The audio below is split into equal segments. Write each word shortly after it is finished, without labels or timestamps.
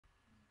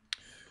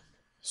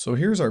So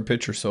here's our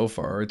picture so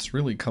far. It's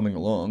really coming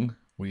along.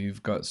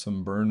 We've got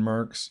some burn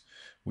marks.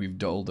 We've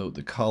dulled out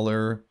the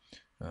color.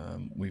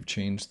 We've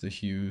changed the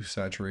hue,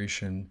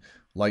 saturation,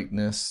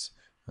 lightness.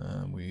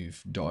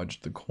 We've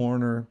dodged the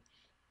corner.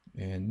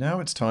 And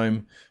now it's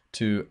time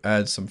to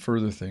add some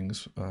further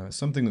things.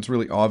 Something that's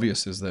really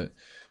obvious is that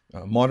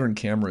modern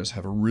cameras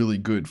have a really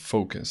good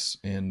focus,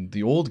 and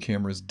the old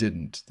cameras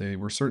didn't. They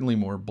were certainly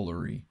more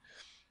blurry.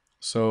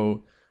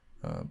 So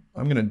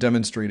I'm going to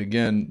demonstrate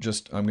again,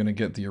 I'm going to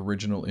get the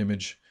original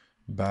image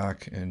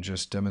back and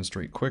just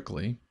demonstrate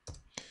quickly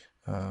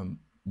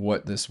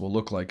what this will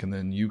look like, and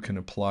then you can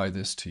apply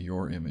this to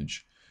your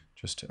image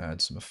just to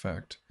add some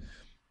effect.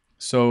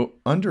 So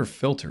under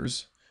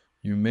filters,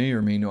 you may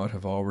or may not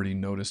have already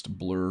noticed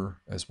blur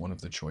as one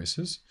of the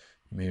choices.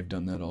 You may have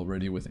done that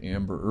already with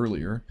amber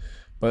earlier,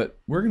 but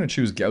we're going to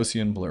choose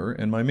Gaussian blur,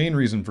 and my main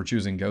reason for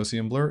choosing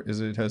Gaussian blur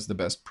is it has the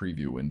best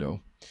preview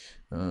window.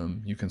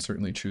 You can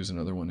certainly choose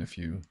another one if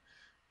you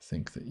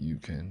think that you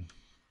can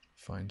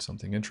find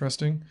something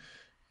interesting.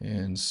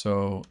 And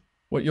so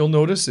what you'll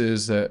notice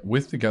is that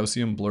with the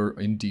Gaussian blur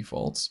in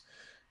defaults,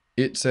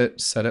 it's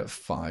set at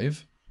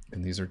 5,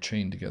 and these are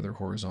chained together,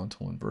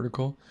 horizontal and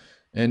vertical.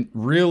 And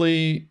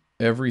really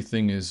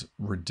everything is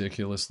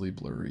ridiculously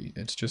blurry.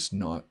 It's just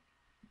not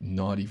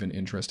even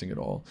interesting at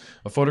all.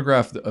 A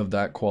photograph of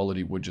that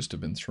quality would just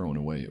have been thrown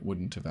away. It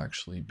wouldn't have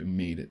actually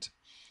made it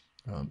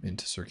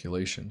into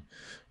circulation.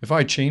 If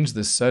I change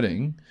this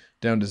setting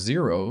down to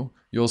 0,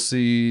 you'll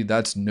see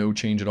that's no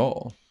change at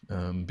all,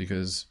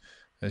 because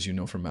as you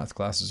know from math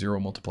class, 0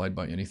 multiplied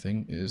by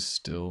anything is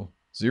still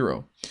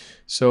 0.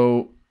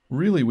 So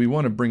really we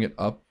want to bring it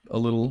up a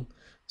little.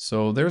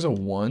 So there's a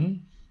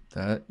 1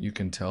 that you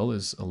can tell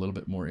is a little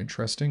bit more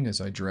interesting.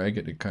 As I drag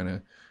it, it kind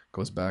of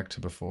goes back to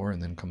before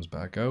and then comes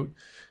back out.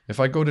 If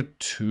I go to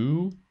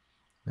 2,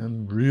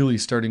 I'm really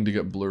starting to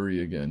get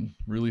blurry again,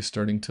 really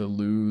starting to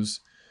lose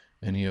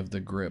any of the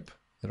grip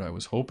that I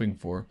was hoping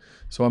for.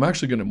 So I'm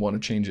actually going to want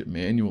to change it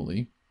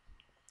manually.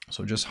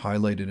 So just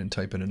highlight it and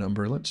type in a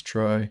number. Let's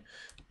try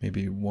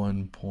maybe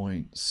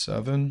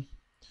 1.7.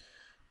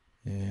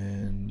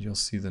 And you'll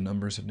see the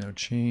numbers have now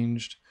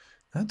changed.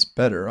 That's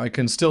better. I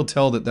can still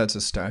tell that that's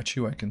a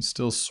statue. I can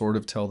still sort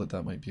of tell that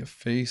that might be a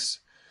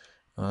face.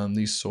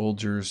 These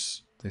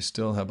soldiers, they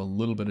still have a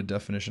little bit of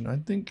definition. I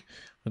think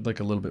I'd like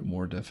a little bit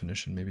more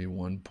definition, maybe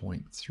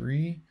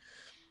 1.3.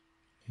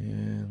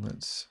 And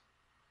let's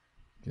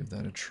give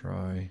that a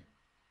try.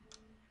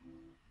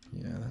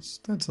 Yeah,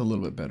 that's a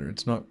little bit better.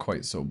 It's not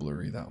quite so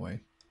blurry that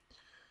way.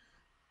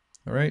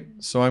 All right,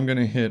 so I'm going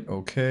to hit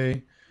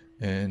OK,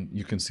 and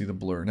you can see the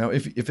blur. Now,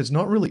 if it's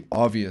not really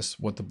obvious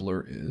what the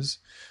blur is,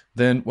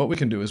 then what we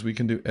can do is we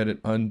can do edit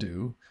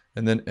undo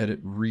and then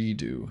edit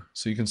redo.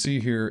 So you can see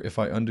here, if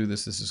I undo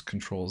this, this is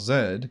Control Z,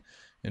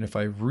 and if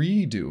I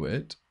redo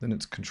it, then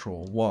it's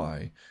Control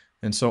Y.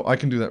 And so I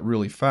can do that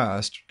really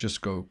fast.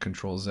 Just go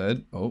Control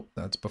Z. Oh,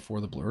 that's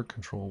before the blur.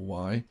 Control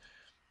Y.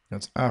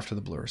 That's after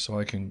the blur. So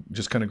I can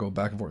just kind of go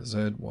back and forth.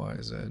 Z, Y,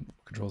 Z,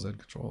 Control Z,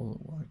 Control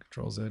Y,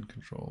 Control Z,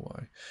 Control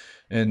Y.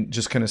 And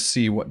just kind of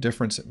see what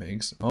difference it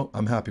makes. Oh,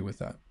 I'm happy with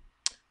that.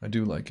 I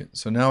do like it.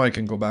 So now I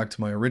can go back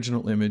to my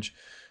original image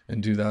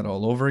and do that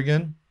all over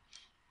again.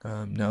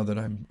 Now that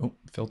I'm,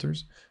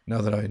 filters.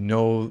 Now that I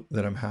know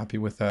that I'm happy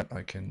with that,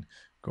 I can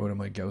go to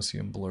my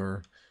Gaussian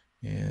blur,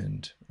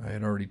 and I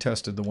had already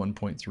tested the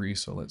 1.3,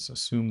 so let's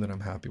assume that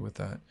I'm happy with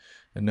that.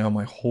 And now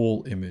my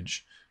whole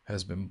image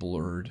has been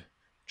blurred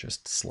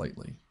just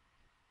slightly.